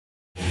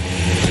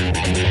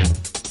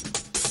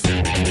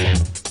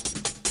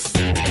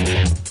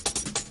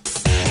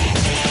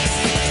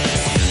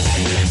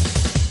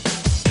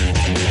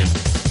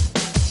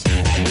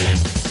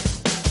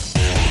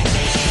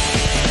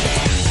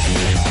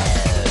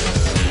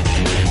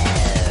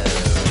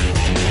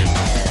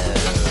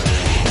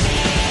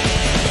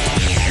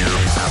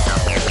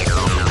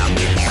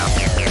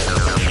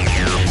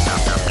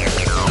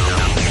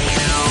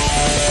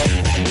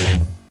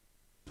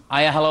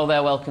Hiya, hello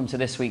there, welcome to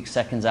this week's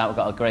Seconds Out. We've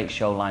got a great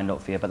show lined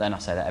up for you, but then I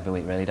say that every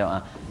week really, don't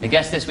I? The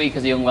guest this week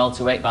is a young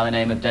welterweight by the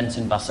name of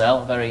Denton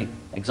Vassell. Very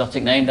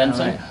exotic name,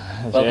 Denton. Right.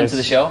 Welcome to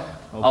the show. Okay.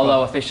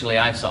 Although officially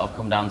I've sort of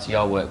come down to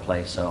your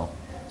workplace, so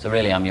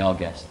really I'm your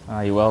guest.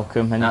 You're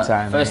welcome,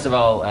 anytime. Now, first of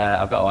all,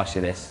 I've got to ask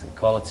you this,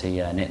 quality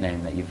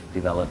nickname that you've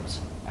developed.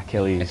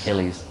 Achilles.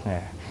 Achilles.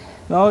 Yeah.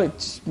 No,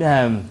 it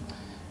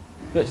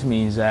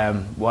means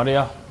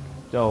warrior,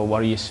 or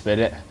warrior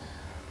spirit.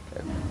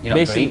 You're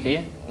not Greek, are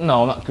you?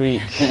 No, I'm not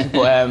Greek.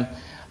 But I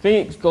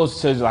think it goes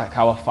to like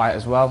how I fight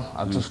as well.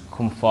 I just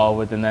come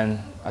forward and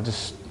then I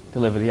just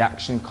deliver the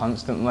action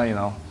constantly, you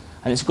know.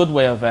 And it's a good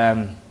way of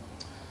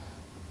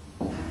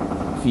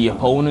for your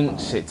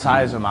opponents. It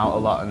tires them out a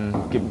lot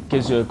and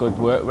gives you a good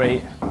work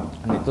rate.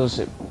 And it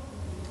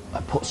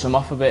puts them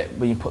off a bit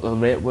when you put the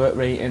work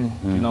rate in.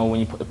 You know, when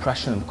you put the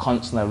pressure on them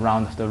constantly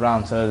round after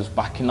round, so they're just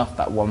backing off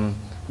that 1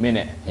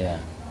 minute. Yeah.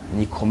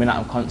 And you're coming at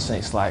them constantly,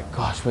 it's like,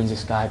 gosh, when's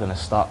this guy going to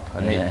stop?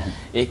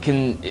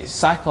 And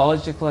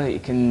psychologically, you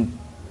can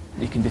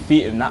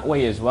defeat him that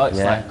way as well. It's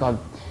like, God,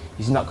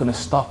 he's not going to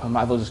stop, I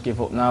might as well just give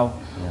up now.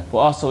 Yeah. But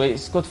also,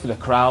 it's good for the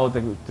crowd.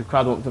 The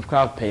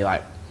crowd pay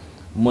like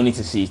money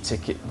to see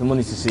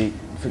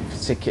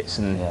tickets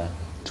and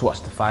to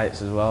watch the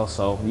fights as well.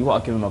 So you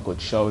want to give them a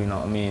good show, you know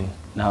what I mean?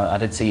 Now, I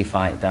did see you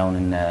fight down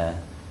in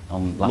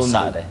on last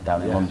Saturday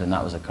down in London.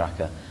 That was a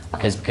cracker.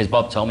 Because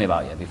Bob told me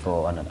about you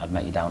before, and I'd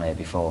met you down here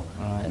before,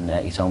 and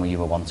he told me you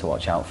were one to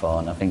watch out for,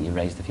 and I think you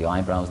raised a few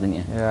eyebrows, didn't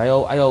you?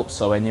 Yeah, I hope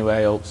so anyway,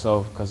 I hope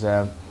so, because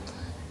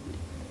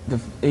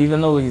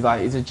even though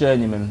he's a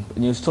journeyman,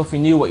 and he was tough, he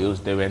knew what he was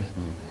doing,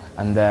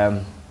 and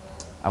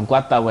I'm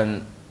glad that I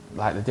went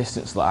like the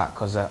distance like that,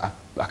 because I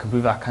can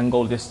prove I can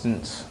go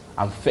distance,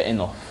 I'm fit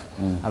enough.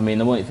 I mean,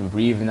 I wasn't even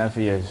breathing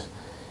every years.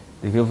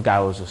 The other guy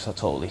was just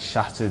totally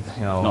shattered,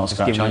 you know. Not a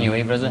scratch on you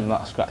either, is it?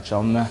 Not a scratch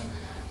on me.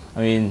 I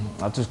mean,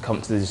 I've just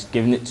come to just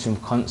giving it to him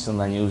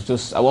constantly, and he was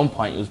just, at one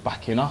point he was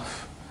backing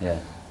off. Yeah.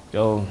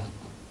 Joe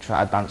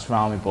tried to dance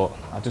around me, but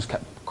I just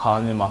kept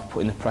calling him off,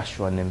 putting the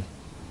pressure on him,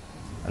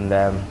 and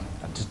I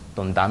just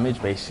done damage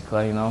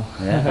basically, you know.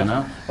 Yeah, I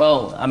know.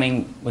 Well, I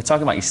mean, we're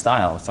talking about your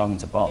style. I was talking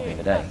to Bob the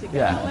other day.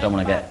 Yeah. I don't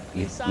want to get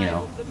you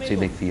know, too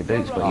big for your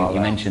boots, but you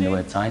mentioned the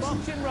word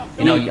Tyson.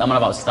 You know, I'm on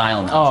about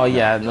style now. Oh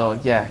yeah, no,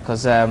 yeah,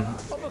 because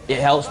it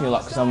helps me a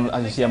lot, because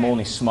as you see, I'm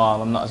only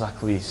small. I'm not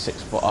exactly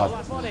 6 foot odd.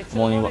 I'm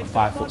only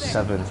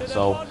 5'7",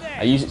 so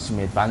I use it to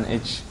my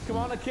advantage.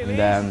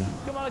 And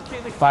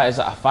fighters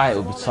that I fight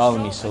will be taller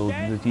than me, so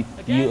they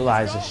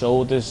utilise the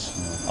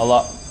shoulders a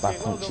lot by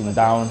punching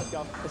down.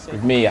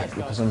 With me,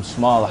 because I'm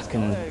small, I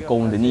can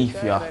go underneath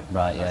you.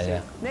 Right,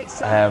 yeah.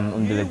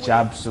 Under the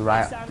jabs, the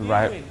right.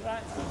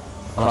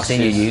 I've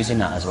seen you using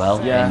that as well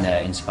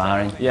in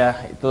sparring.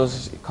 Yeah, it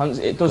does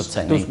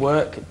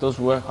work. It does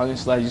work,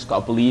 honestly. You just got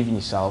to believe in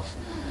yourself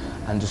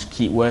and just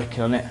keep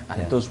working on it,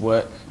 and it does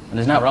work. And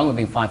there's nothing wrong with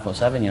being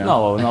 5'7", you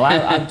know? No,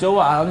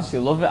 I honestly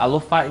love it. I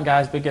love fighting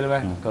guys bigger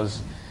than me, because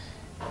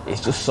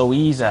it's just so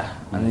easy,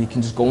 and you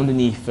can just go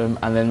underneath them,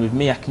 and then with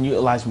me I can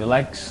utilise my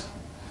legs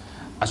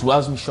as well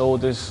as my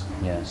shoulders.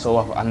 Yeah.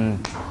 So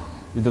and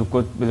with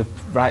the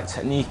right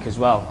technique as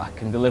well, I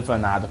can deliver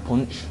an harder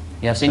punch.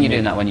 Yeah, I've seen you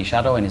doing that when you're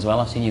shadowing as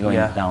well. I've seen you going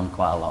down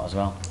quite a lot as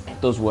well.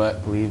 It does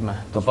work, believe me.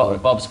 But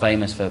Bob's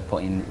famous for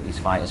putting his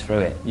fighters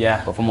through it.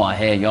 Yeah. But from what I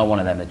hear, you're one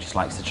of them that just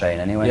likes to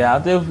train anyway. Yeah, I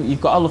do. You've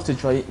got to love to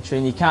train.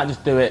 You can't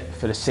just do it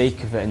for the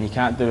sake of it, and you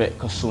can't do it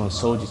because someone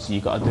told you to.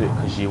 You've got to do it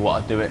because you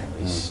want to do it.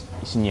 It's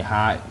in your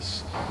heart.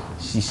 It's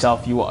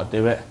yourself. You want to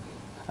do it.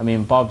 I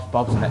mean,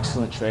 Bob's an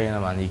excellent trainer,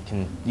 man.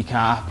 You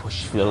can't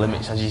push for the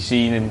limits, as you've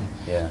seen him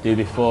do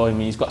before. I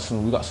mean, we've got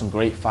some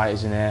great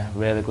fighters in here,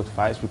 really good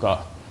fighters. We've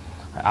got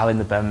Alan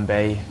the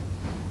Bembe,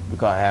 we've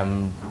got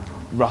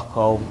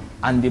Rocco,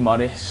 Andy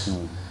Morris,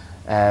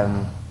 we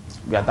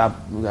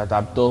had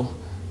Abdul,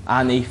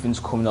 and Ethan's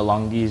coming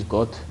along, he's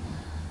good,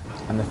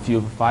 and a few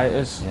other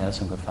fighters. Yeah, there's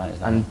some good fighters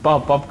there. And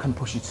Bob can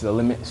push you to the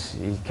limits,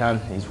 he can.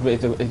 He's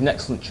an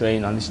excellent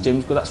trainer, and this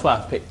gym's good. That's why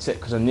I picked it,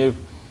 because I knew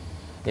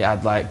it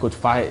had like good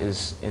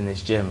fighters in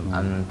this gym,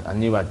 and I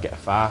knew I'd get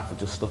far if I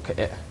just stuck at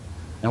it.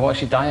 Now,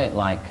 what's your diet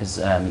like? Because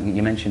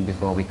you mentioned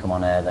before we come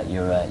on air that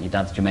your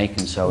dad's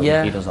Jamaican, so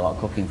he does a lot of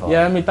cooking for you.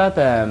 Yeah, my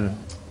dad,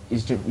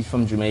 he's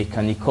from Jamaica,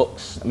 and he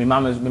cooks. My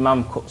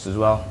mum cooks as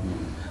well,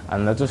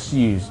 and I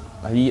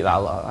eat that a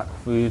lot, that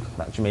food,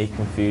 that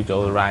Jamaican food,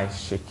 all the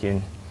rice,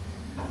 chicken.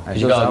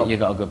 You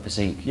got a good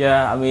physique.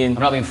 Yeah, I mean,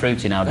 I'm not being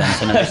fruity now,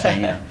 Denton. I'm just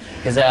saying,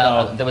 because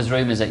there was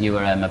rumours that you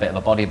were a bit of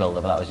a bodybuilder,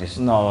 but that was just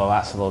no,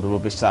 that's a load of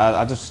rubbish.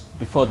 I just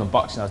before the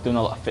boxing, I was doing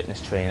a lot of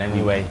fitness training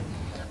anyway.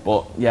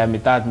 But yeah, my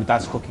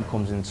dad's cooking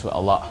comes into it a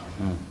lot.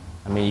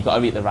 I mean, you got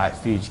to eat the right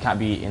food. You can't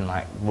be eating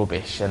like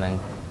rubbish and then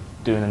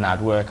doing an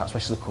hard workout,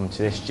 especially coming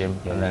to this gym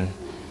and then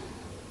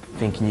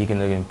thinking you're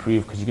going to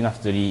improve, because you're going to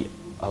have to eat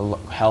a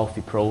lot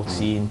healthy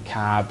protein,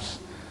 carbs.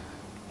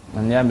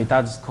 And yeah, my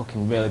dad's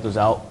cooking really does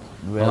help.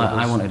 Really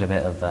I wanted a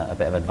bit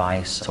of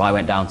advice, so I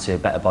went down to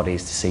Better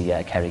Bodies to see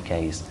Kerry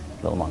Kayes.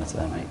 Little monitor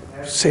there, mate.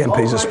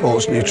 CMP is a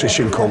sports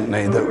nutrition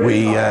company that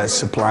we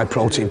supply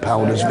protein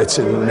powders,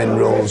 vitamin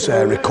minerals,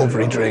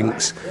 recovery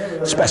drinks,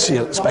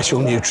 special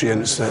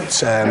nutrients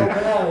that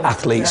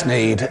athletes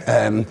need.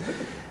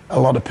 A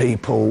lot of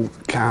people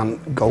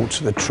can't go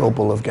to the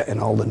trouble of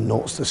getting all the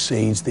nuts, the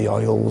seeds, the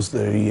oils,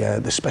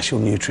 the special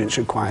nutrients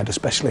required,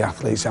 especially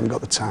athletes. They haven't got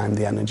the time,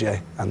 the energy,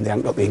 and they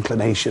haven't got the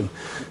inclination.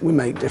 We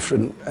make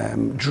different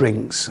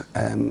drinks.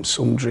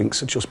 Some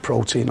drinks are just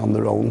protein on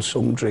their own.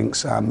 Some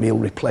drinks are meal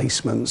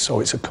replacements, so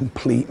it's a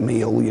complete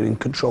meal. You're in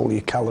control of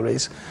your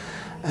calories.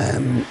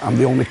 I'm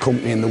the only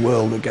company in the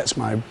world that gets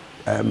my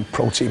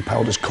protein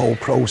powders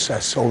cold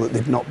processed so that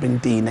they've not been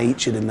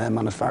denatured in their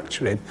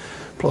manufacturing.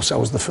 Plus I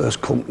was the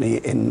first company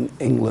in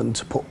England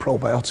to put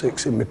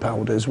probiotics in my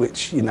powders,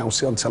 which you now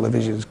see on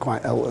television is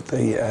quite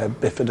healthy,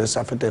 bifidus,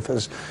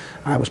 aphidifus.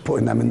 I was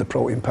putting them in the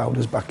protein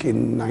powders back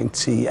in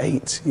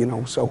 '98, you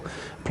know, so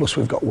plus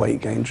we've got weight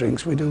gain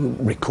drinks, we do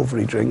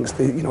recovery drinks,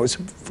 you know, it's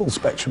a full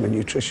spectrum of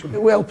nutrition.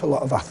 We help a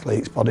lot of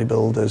athletes,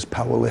 bodybuilders,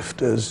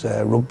 powerlifters,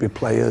 rugby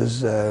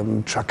players,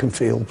 track and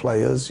field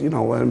players, you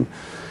know,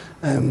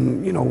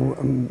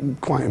 I'm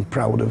quite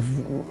proud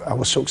of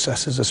our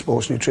success as a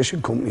sports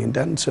nutrition company in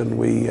Denton.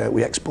 We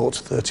export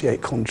to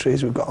 38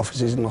 countries. We've got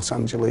offices in Los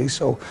Angeles.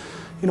 So,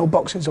 you know,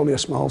 boxing's only a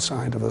small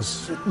side of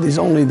us. There's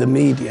only the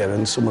media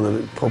and some of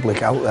the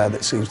public out there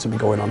that seems to be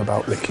going on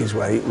about Ricky's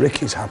weight.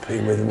 Ricky's happy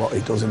with what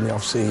he does in the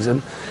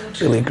off-season.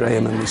 Billy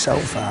Graham and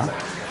myself are.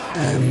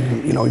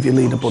 You know, if you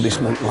lead a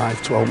Buddhist monk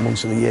life 12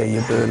 months of the year,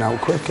 you burn out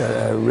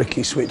quicker.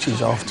 Ricky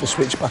switches off to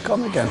switch back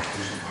on again.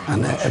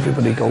 And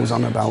everybody goes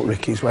on about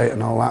Ricky's weight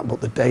and all that,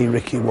 but the day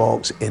Ricky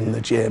walks in the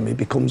gym, he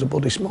becomes a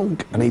Buddhist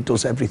monk and he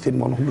does everything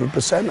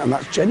 100%, and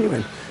that's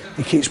genuine.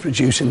 He keeps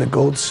producing the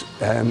goods,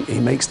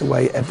 he makes the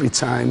weight every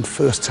time,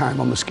 first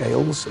time on the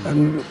scales,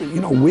 and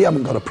you know, we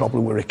haven't got a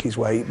problem with Ricky's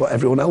weight, but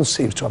everyone else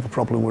seems to have a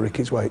problem with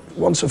Ricky's weight.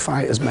 Once a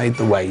fighter's made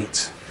the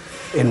weight,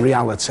 in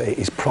reality,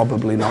 he's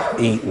probably not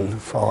eaten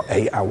for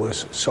 8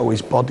 hours, so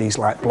his body's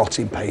like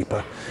blotting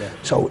paper. Yeah.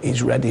 So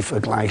he's ready for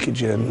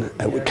glycogen,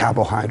 with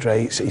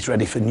carbohydrates, he's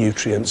ready for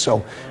nutrients.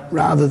 So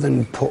rather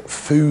than put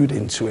food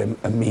into him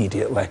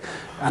immediately,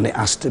 and it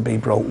has to be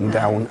broken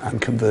down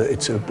and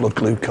converted to blood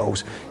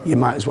glucose, you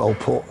might as well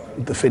put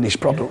the finished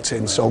product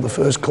in. So the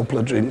first couple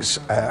of drinks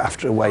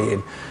after a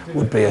weigh-in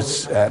would be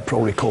a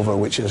Pro Recover,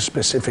 which is a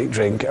specific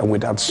drink, and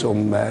we'd add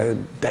some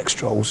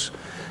dextrose.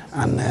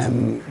 And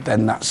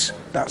then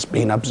that's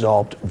been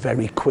absorbed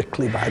very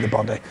quickly by the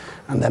body,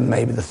 and then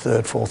maybe the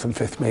third, fourth and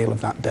fifth meal of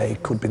that day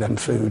could be then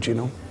food, you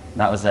know.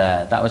 That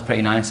was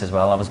pretty nice as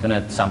well. I was going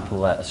to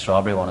sample a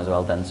strawberry one as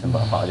well, Denton,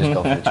 but I thought I'd just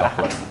go for the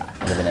chocolate.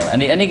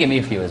 And he gave me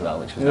a few as well,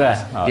 which was nice.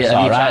 Have you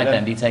tried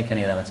them? Do you take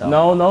any of them at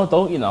all? No,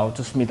 don't, you know,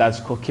 just my dad's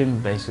cooking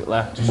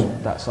basically,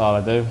 that's all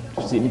I do.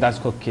 Just eat my dad's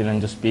cooking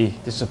and just be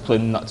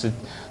disciplined not to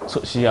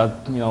touch your,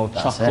 you know,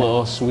 chocolate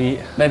or sweet.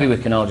 Maybe we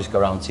can all just go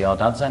round to your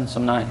dad's then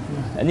some night.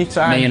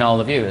 Anytime. Me and all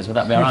the viewers, would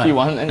that be alright? If you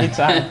want,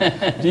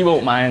 anytime. You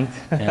won't mind.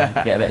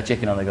 Yeah, get a bit of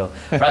chicken on the go.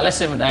 Right,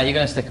 listen, you're going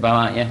to stick about,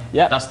 aren't you?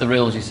 Yeah. That's the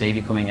rules, you see, if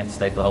you're coming in to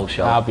stay for the whole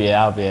show. I'll be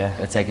here.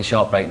 Going to take a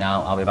short break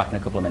now. I'll be back in a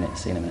couple of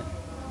minutes. See you in a minute.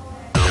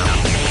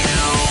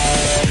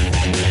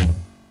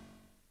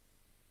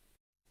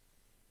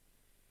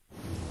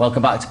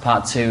 Welcome back to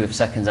part 2 of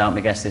Seconds Out. My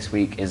guest this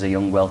week is a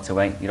young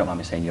welterweight. You don't mind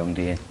me saying young,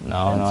 do you? No,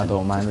 I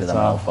don't mind at all.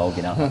 I'm old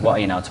fogey now. What are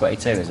you now,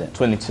 22 is it?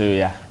 22,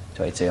 yeah.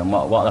 22, and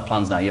what are the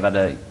plans now? You had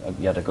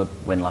a good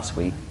win last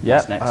week. Yeah,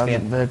 what's next for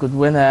you? A good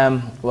win.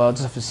 Well, I'll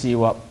just have to see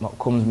what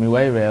comes my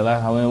way, really.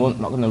 I mean,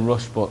 I'm not going to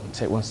rush, but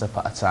take one step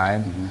at a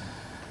time.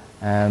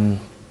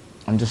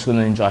 I'm just going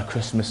to enjoy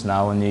Christmas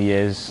now and New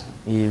Year's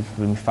Eve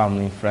with my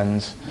family and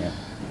friends. Yeah.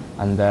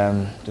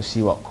 And just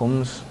see what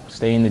comes.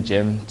 Stay in the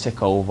gym,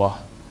 tick over,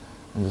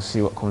 and just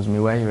see what comes my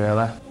way,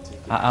 really.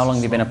 How long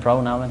have you been a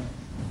pro now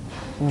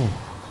then?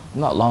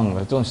 Not long.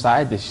 I've done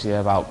started this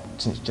year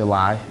since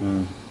July.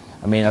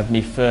 I mean, I had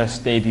my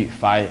first debut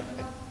fight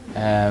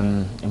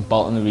in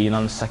Bolton Arena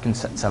on the 2nd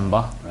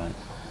September. Right.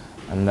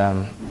 And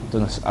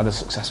had a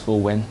successful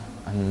win.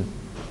 And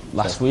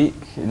last week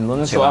in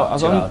London, 2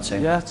 out of 2.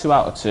 Yeah, 2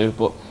 out of 2.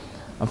 But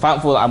I'm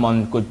thankful that I'm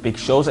on good big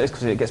shows like this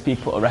because it gets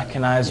people to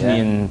recognise me,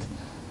 and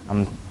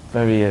I'm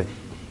very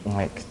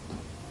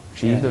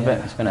achieved with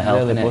it. It's going to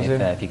help really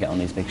if you get on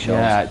these big shows.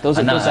 Yeah, it does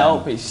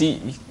help. You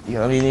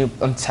know what I mean,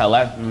 on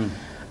telly,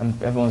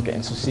 and everyone's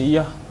getting to see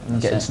you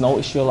and getting to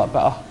notice you a lot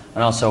better.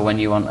 And also when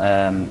you want,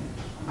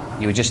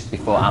 you were just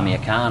before Amir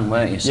Khan,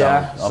 weren't you? So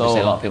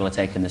obviously a lot of people are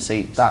taking the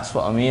seats. That's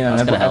what I mean, and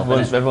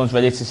everyone's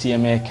ready to see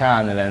Amir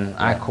Khan, and then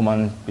I come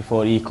on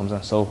before he comes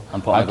on. So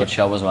and put on a good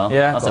show as well.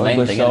 Yeah, that's the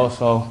main thing.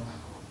 So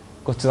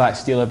got to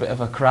steal a bit of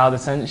a crowd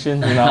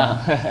attention, you know.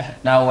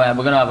 Now we're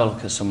going to have a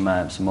look at some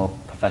more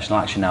professional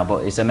action now.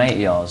 But it's a mate of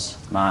yours,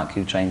 Mark,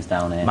 who trains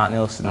down here. Mark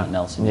Nilsen.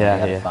 Yeah,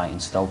 he had a fight in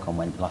Stoke on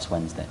last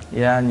Wednesday.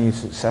 Yeah, and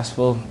he's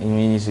successful. I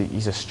mean,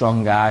 he's a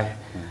strong guy,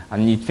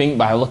 and you'd think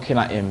by looking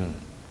at him,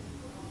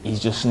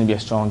 he's just going to be a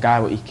strong guy,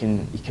 but he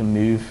can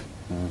move.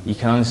 You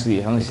can honestly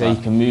say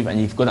he can move, and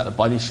he's good at the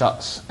body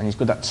shots, and he's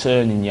good at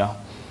turning you.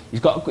 he's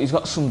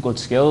got some good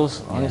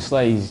skills.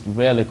 Honestly, he's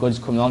really good. He's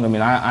coming along. I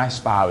mean, I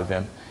spar with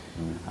him,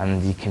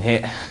 and he can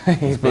hit.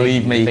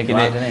 Believe me, he can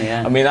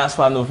hit. I mean, that's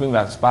why another thing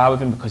about spar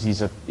with him, because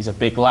he's a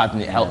big lad,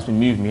 and it helps me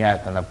move my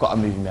head, and I've got to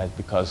move my head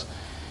because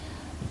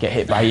you get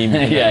hit by him.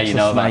 Yeah, you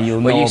know about.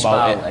 You'll know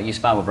about it. You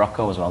spar with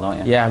Rocco as well, don't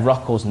you? Yeah,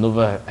 Rocco's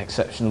another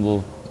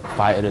exceptional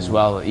fighter as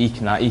well. He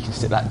can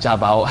stick that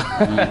jab out.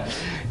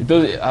 It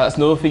does. That's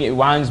another thing. It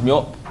winds me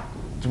up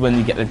when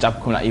you get the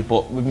jab coming at you.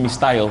 But with my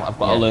style, I've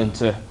got to learn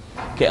to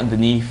get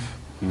underneath,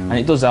 and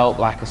it does help,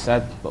 like I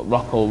said. But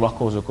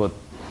Rocco's a good.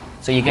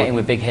 So you get in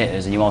with big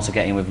hitters, and you also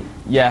get in with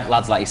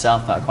lads like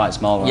yourself that are quite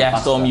small. Yeah,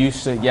 so I'm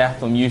used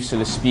to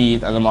the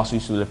speed, and I'm also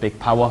used to the big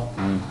power.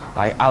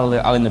 Like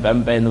Alan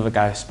November, another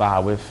guy I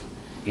spar with.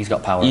 He's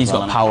got power. He's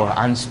got power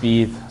and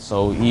speed,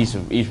 so he's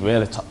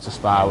really top to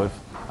spar with.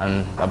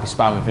 And I'll be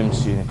sparring with him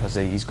soon because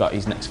he's got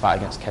his next fight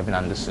against Kevin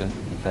Anderson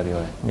in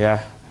February.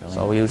 Yeah, brilliant.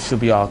 So it should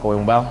be all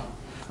going well.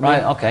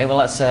 Right, okay, well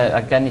let's,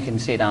 again you can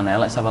see it down there,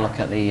 let's have a look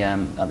at the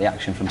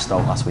action from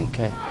Stoke last week.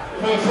 Okay.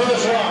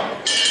 First round.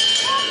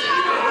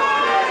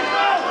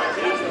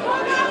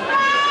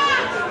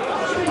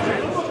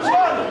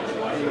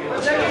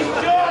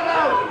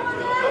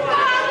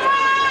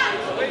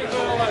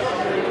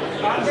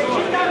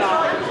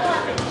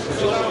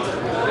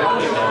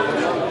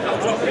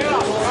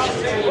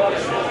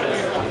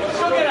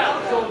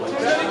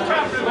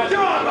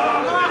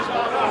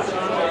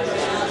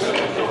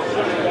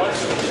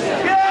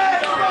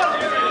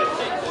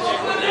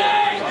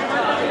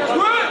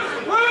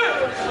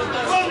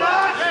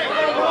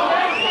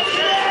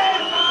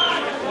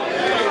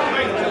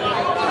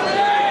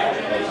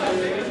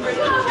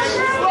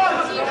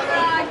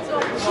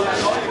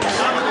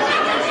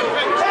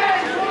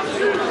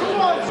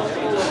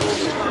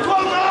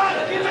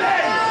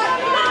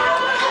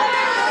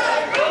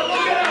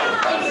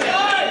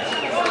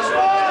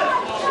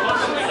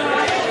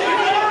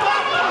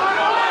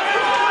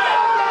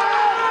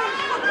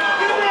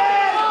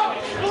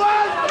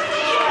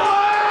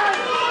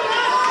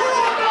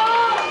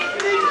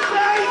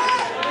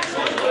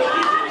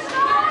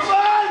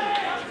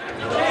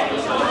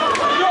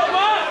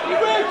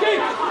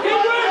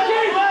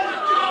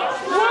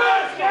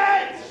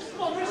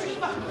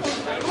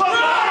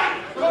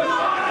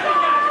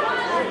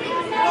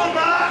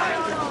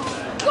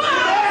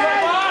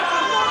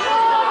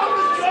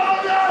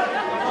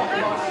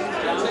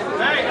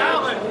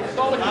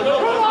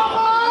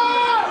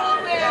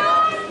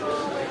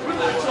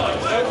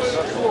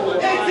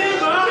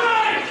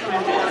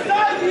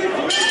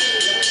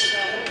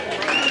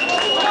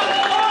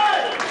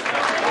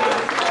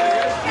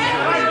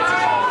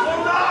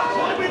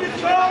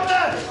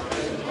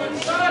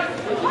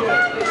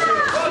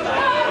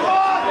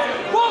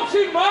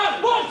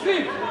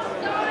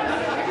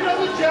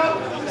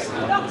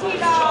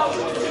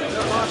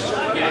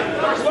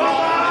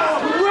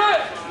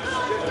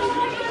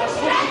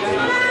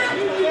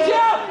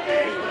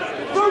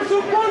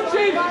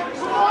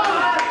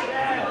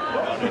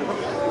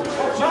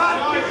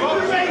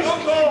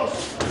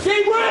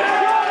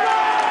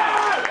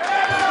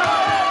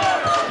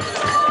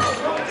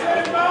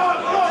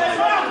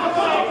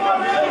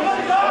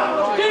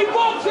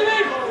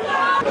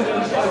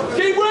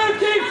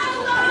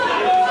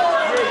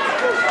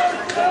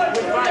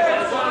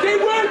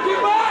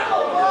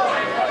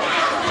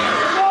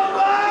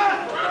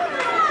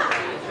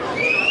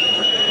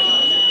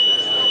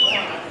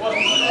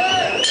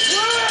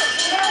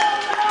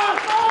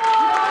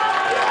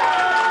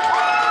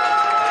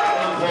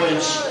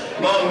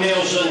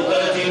 Nilsen,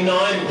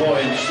 39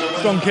 points.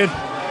 Strong kid,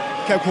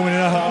 kept coming in.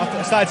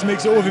 I started to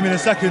mix it with him in a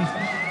second.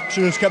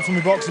 Should have kept on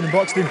my boxing and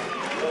boxed him.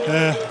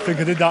 I think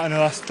I did that in the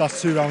last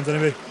 2 rounds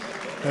anyway.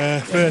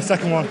 For the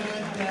second one,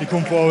 he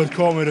come forward,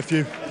 caught me with a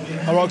few.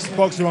 I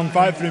boxed the wrong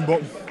fight for him,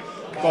 but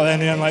got there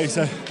in the end, like you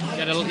said.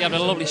 You had a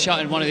lovely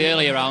shot in one of the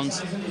earlier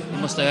rounds. It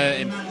must have hurt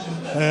him.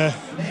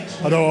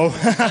 I don't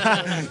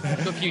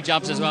know. Good few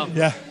jabs as well.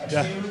 Yeah.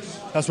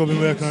 That's what we've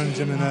been working on in the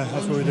gym, and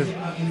that's what we did.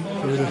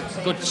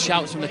 Good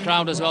shouts from the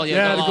crowd as well. You've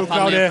yeah, got a lot good of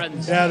family crowd and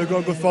friends. Yeah, they've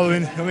got good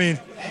following. I mean,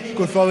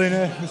 good following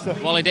here,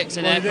 Mr. Wally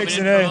Dixon Wally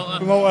Dixon here,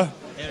 promoter.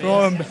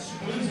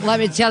 Let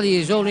me tell you,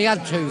 he's only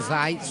had 2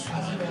 fights,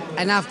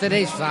 and after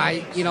this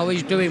fight, you know,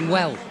 he's doing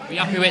well. Are you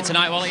happy with it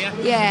tonight, Wally?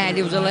 Yeah,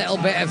 there was a little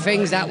bit of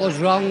things that was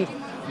wrong,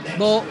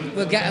 but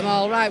we'll get them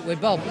all right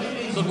with Bob.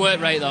 Good work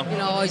rate though. You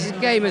know, his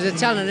game is a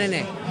talent,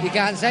 isn't it? You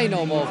can't say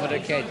no more for the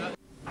kid.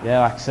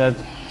 Yeah, like I said,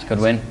 it's a good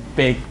win.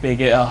 Big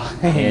hitter.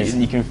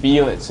 You can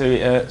feel it too.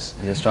 It hurts.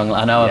 He's a strong.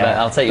 I know.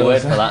 Yeah, I'll take your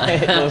word for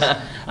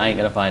that. I ain't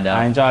gonna find out.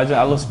 I enjoy it.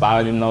 I love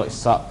sparring him though.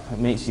 It's top. It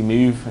makes you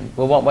move.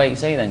 Well, what weight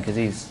is he then? Because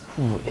he's.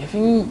 I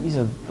think he's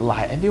a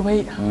light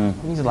heavyweight.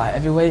 He's a light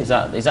heavyweight. Is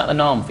that the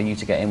norm for you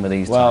to get in with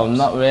these? Well, types?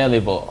 not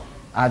really, but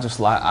I just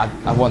like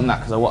I want that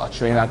because I want to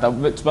train. To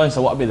be honest,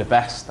 I want to be the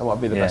best. I want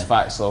to be the best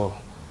fighter. So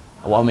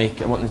I want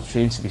the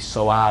training to be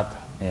so hard.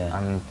 Yeah.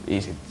 And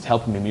it's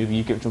helping me move.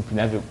 You get jumping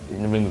in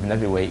the ring with an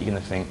heavyweight, you're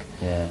gonna think,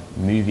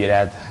 move your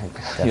head.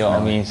 You know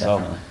what I mean?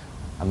 Definitely.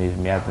 So I'm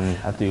moving my head and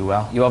I do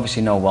well. You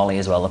obviously know Wally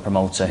as well, the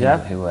promoter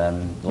who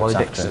Wally looks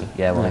Dixon.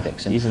 after. Yeah, Wally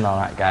Dixon. He's an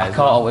alright guy. I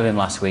caught up with him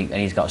last week and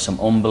he's got some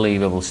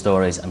unbelievable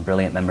stories and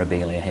brilliant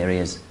memorabilia. Here he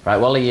is. Right,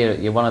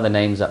 Wally, you're one of the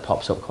names that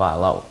pops up quite a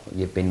lot.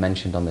 You've been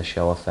mentioned on the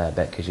show a fair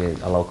bit because you're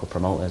a local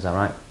promoter, is that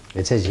right?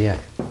 It is, yeah.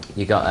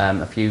 You got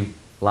a few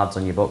lads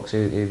on your books.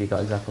 Who have you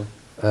got exactly?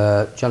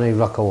 Johnny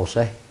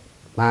Roccorsey,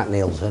 Mark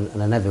Nilsen,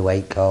 and an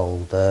heavyweight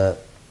called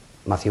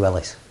Matthew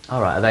Ellis.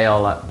 All right, are they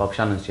all at Bob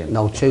Shannon's gym?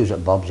 No, two's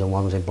at Bob's and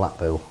one's in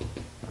Blackpool.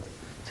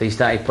 So you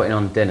started putting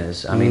on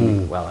dinners. I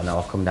mean, well, I know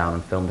I've come down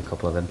and filmed a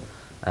couple of them.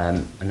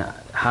 And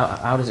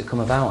how does it come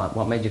about?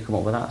 What made you come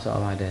up with that sort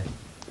of idea?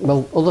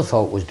 Well, other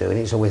folk was doing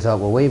it, so we thought,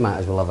 well, we might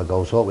as well have a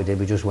go. So what we did,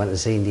 we just went and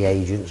seen the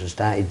agents and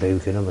started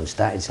booking them and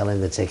started selling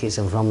the tickets,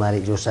 and from there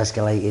it just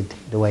escalated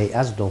the way it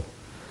has done.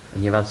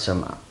 And you've had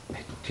some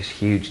just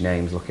huge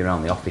names looking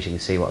around the office. You can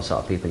see what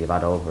sort of people you've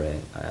had over here.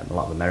 A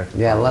lot of American.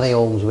 Yeah, players. Larry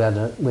Holmes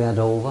we had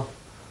over.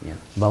 Yeah.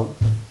 About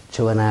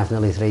 2.5,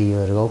 nearly 3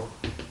 years ago.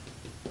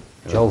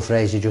 Really? Joe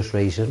Fraser just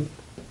recent.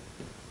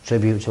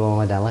 Tribute to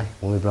Mohamed Ali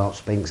when we brought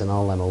Spinks and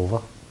all them over.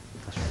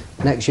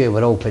 Right. Next year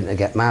we're hoping to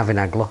get Marvin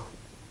Hagler,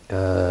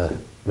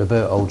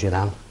 Roberto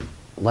Duran,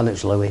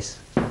 Lennox Lewis,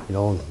 you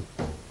know, and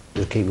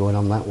just keep going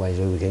on that way,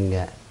 so we can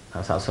get.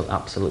 That's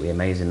absolutely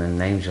amazing, and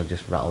names you've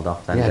just rattled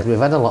off then. Yeah, we've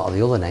had a lot of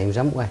the other names,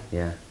 haven't we?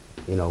 Yeah.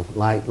 You know,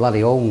 like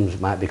Larry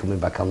Holmes might be coming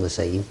back on the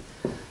scene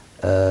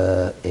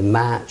in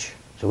March,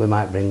 so we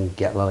might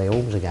get Larry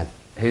Holmes again.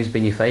 Who's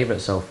been your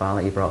favourite so far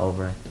that you brought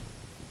over here?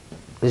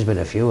 There's been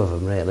a few of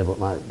them really,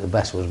 but the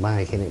best was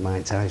Mike, innit,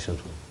 Mike Tyson.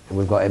 And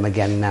we've got him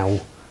again now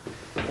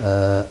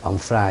on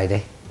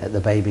Friday at the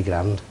Baby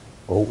Grand,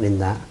 opening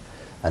that,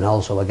 and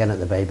also again at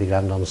the Baby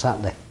Grand on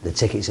Saturday. The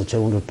tickets are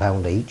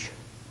 £200 each.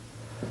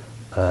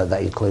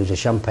 That includes a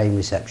champagne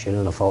reception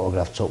and a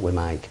photograph took with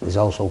Mike. There's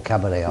also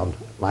cabaret on,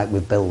 like we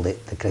build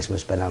it, the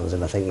Christmas Bonanza,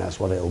 and I think that's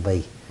what it'll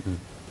be.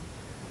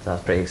 So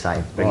that's pretty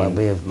exciting, bringing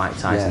Mike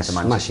Tyson to Manchester.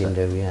 Smashing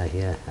do,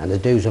 yeah. And the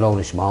dues are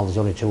only small, there's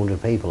only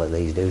 200 people at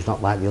these dues,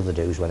 not like the other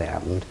dues when it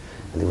happened.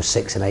 And there were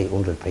 600 and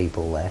 800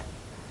 people there.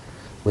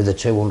 With the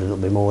 200 it'll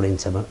be more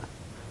intimate.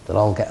 They'll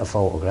all get a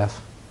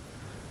photograph.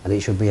 And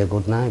it should be a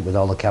good night with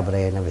all the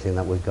cabaret and everything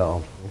that we've got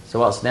on. So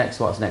what's next?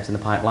 What's next in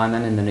the pipeline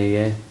then in the new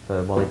year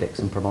for Wally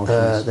Dixon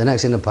Promotions? The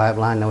next in the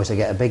pipeline now is to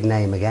get a big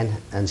name again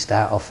and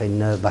start off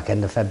in back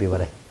end of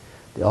February.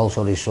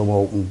 Also there's some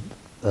open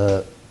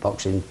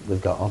boxing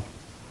we've got on,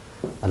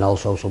 and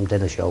also some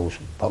dinner shows,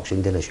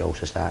 boxing dinner shows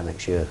to start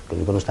next year, because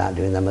we're going to start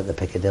doing them at the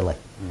Piccadilly.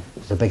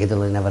 The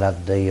Piccadilly never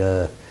had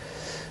the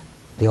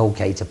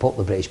OK to put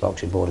the British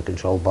Boxing Board of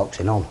Control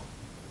boxing on.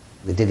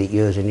 They did it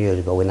years and years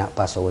ago with Nat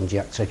Basso and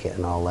Jack Trickett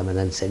and all them, and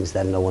then since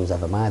then no one's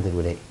ever minded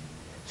with it.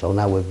 So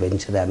now we've been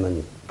to them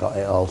and got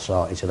it all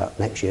sorted, so that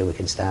next year we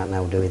can start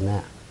now doing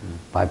that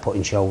by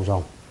putting shows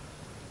on.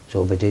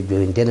 So we'll be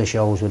doing dinner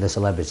shows with the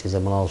celebrities,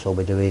 and we'll also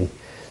be doing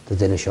the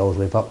dinner shows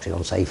with boxing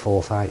on, say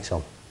 4 fights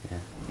on. Yeah.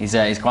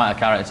 He's quite a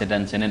character,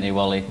 Denton, isn't he,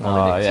 Wally?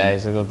 Wally Dixon. Yeah,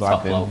 he's a good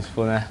lad. He's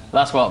funny.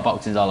 That's what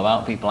boxing's all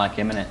about, people like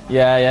him, isn't it?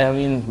 Yeah, I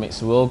mean, makes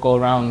the world go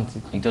round.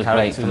 He does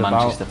great for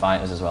Manchester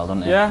fighters as well,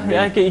 doesn't he?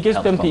 Yeah, he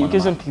gives them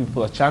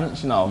people a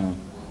chance, you know.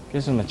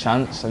 Gives them a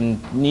chance,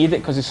 and need it,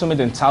 because there's some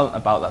hidden talent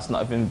about that's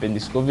not even been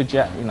discovered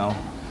yet, you know.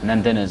 And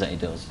them dinners that he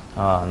does.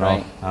 Oh, no.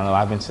 Right. I know,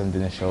 I've been to some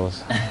dinner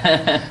shows.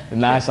 They're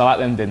nice, I like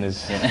them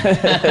dinners.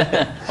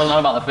 Yeah. Well, not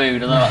about the food, I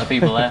don't know about the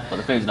people there, but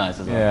the food's nice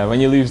as well. Yeah,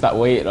 when you lose that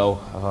weight though,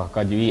 oh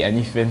God, you eat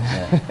anything.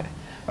 Yeah.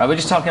 Right, we're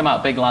just talking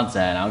about big lads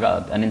there now. I've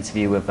got an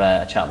interview with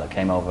a chap that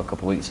came over a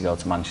couple of weeks ago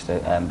to Manchester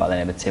by the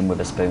name of Tim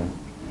Witherspoon.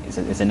 It's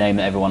a name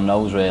that everyone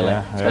knows, really,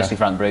 especially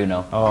Frank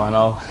Bruno. Oh, I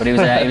know. But he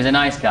was a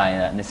nice guy,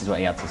 and this is what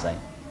he had to say.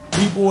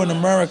 People in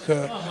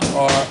America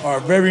are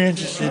very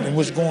interested in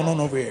what's going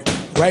on over here.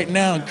 Right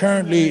now,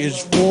 currently,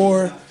 is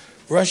 4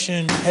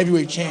 Russian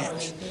heavyweight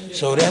champs.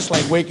 So that's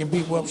like waking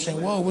people up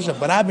saying, whoa, what's up?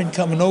 But I've been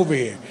coming over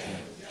here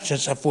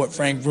since I fought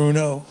Frank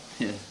Bruno.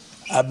 Yeah.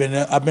 I've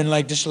been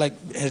like, this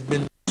has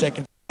been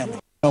second family. You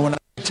know, when I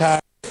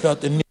retired, I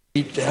felt the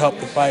need to help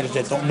the fighters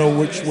that don't know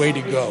which way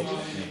to go.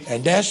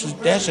 And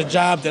that's a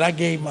job that I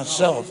gave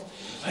myself.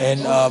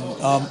 And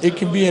it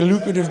can be a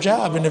lucrative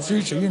job in the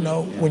future, you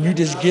know, when you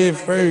just give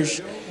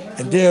first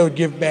and they'll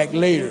give back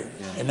later.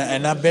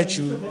 And I bet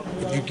you,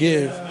 if you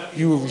give,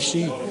 you will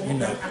receive, you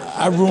know.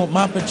 I ruined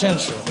my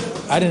potential.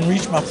 I didn't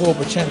reach my full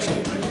potential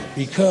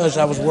because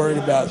I was worried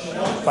about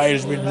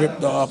fighters being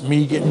ripped off,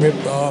 me getting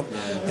ripped off.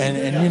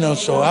 And you know,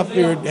 so I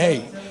figured,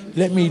 hey,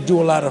 let me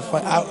do a lot of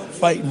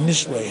fighting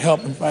this way,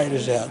 helping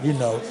fighters out, you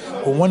know.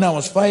 But when I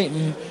was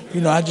fighting, you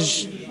know, I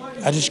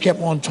just kept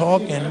on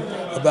talking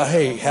about,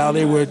 hey, how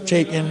they were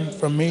taken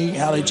from me,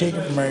 how they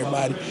taken from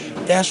everybody.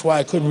 That's why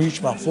I couldn't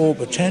reach my full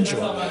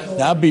potential.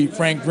 Now, I beat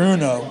Frank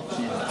Bruno.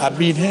 I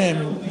beat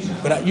him,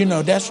 but you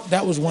know,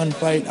 that was one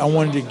fight I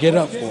wanted to get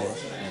up for.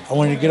 I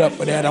wanted to get up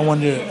for that.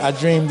 I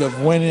dreamed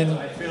of winning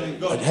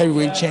a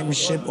heavyweight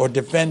championship or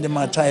defending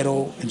my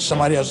title in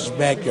somebody else's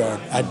backyard.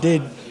 I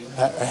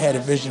had a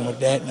vision with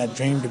that, and I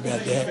dreamed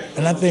about that.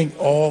 And I think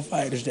all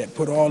fighters that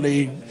put all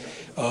their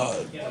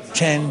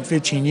 10,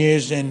 15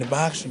 years in the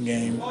boxing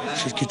game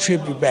should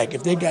contribute back.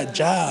 If they got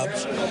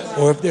jobs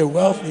or if they're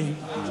wealthy,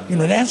 you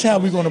know, that's how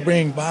we're going to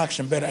bring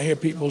boxing better. I hear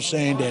people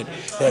saying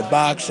that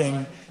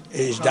boxing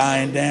is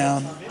dying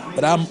down,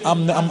 but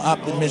I'm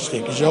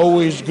optimistic. It's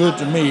always good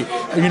to me.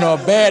 You know, a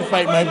bad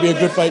fight might be a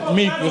good fight to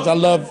me because I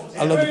love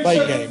the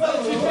fight game.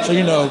 So,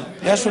 you know,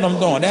 that's what I'm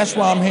doing. That's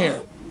why I'm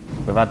here.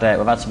 We've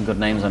had some good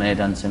names on here,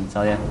 Denton, I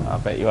tell you. I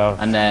bet you have.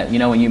 And you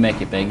know, when you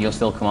make it big, you'll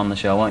still come on the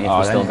show, won't you? If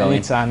we're still going.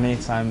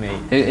 Anytime, mate.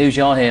 Who's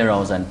your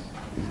heroes then?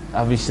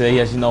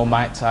 Obviously, as you know,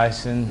 Mike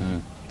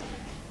Tyson,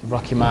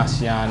 Rocky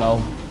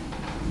Marciano,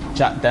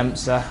 Jack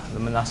Dempsey, the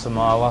Manassa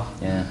Marwa,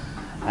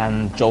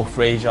 and Joe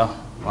Frazier.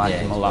 Like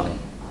him a lot.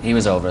 He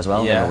was over as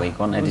well the other week,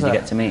 wasn't he? Did you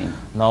get to meet him?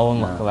 No,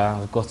 unluckily. I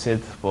was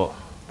gutted, but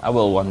I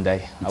will one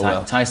day. I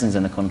will. Tyson's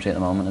in the country at the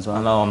moment as well.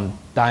 I know, I'm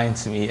dying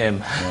to meet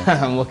him.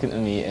 I'm looking to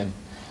meet him.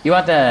 You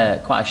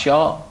had quite a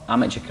short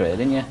amateur career,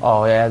 didn't you?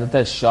 Oh yeah, the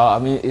dead short.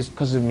 I mean, it's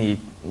because of me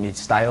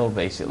style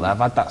basically. I've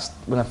had that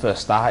when I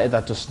first started. I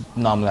just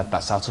normally had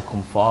that style to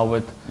come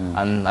forward,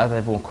 and I had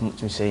everyone come up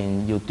to me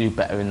saying, "You'll do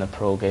better in the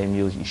pro game.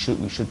 We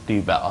should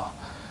do better."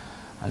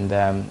 And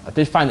I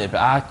did find it a bit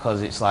hard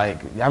because it's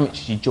like the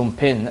amateurs, you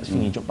jump in, next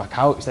thing you jump back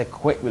out. It's like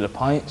quick with the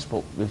points,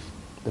 but with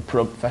the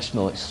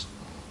professional, it's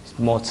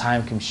more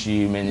time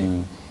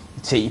consuming.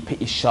 You pick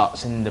your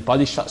shots, and the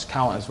body shots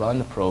count as well in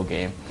the pro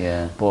game.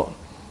 Yeah. But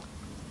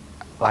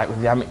like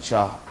with the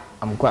amateur,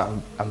 I'm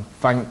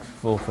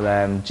thankful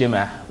for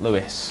Jimmy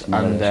Lewis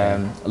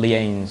and Lee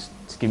Haynes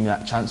to give me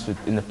that chance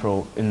in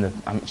the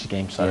amateur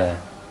game. Sorry. Yeah.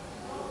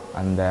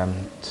 And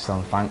to tell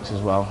them thanks as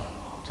well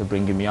for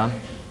bringing me on.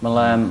 Well,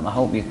 I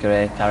hope your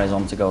career carries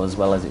on to go as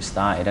well as it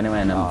started anyway.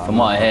 And from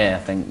what I hear, I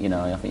think you're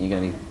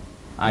going to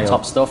be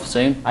top stuff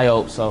soon. I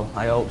hope so.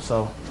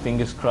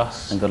 Fingers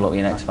crossed. And good luck with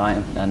your next fight.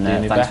 And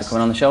thanks for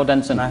coming on the show,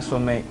 Denton. Nice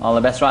one, mate. All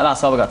the best. Right,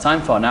 that's all we've got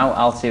time for now.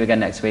 I'll see you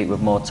again next week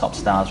with more top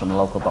stars from the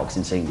local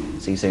boxing scene.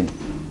 See you soon.